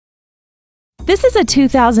This is a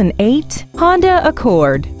 2008 Honda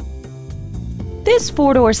Accord. This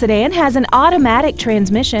four-door sedan has an automatic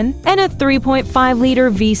transmission and a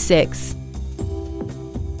 3.5-liter V6.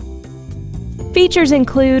 Features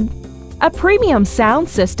include a premium sound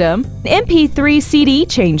system, MP3 CD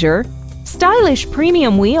changer, stylish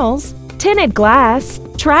premium wheels, tinted glass,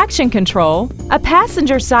 traction control, a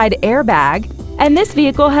passenger side airbag, and this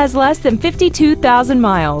vehicle has less than 52,000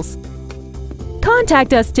 miles.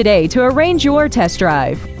 Contact us today to arrange your test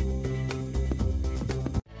drive.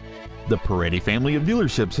 The Paretti family of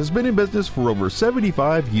dealerships has been in business for over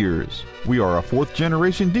 75 years. We are a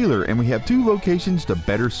fourth-generation dealer and we have 2 locations to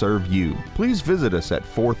better serve you. Please visit us at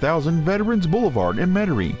 4000 Veterans Blvd in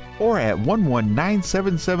Metairie or at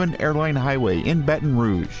 11977 Airline Highway in Baton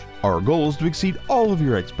Rouge. Our goal is to exceed all of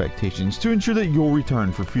your expectations to ensure that you'll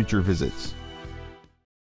return for future visits.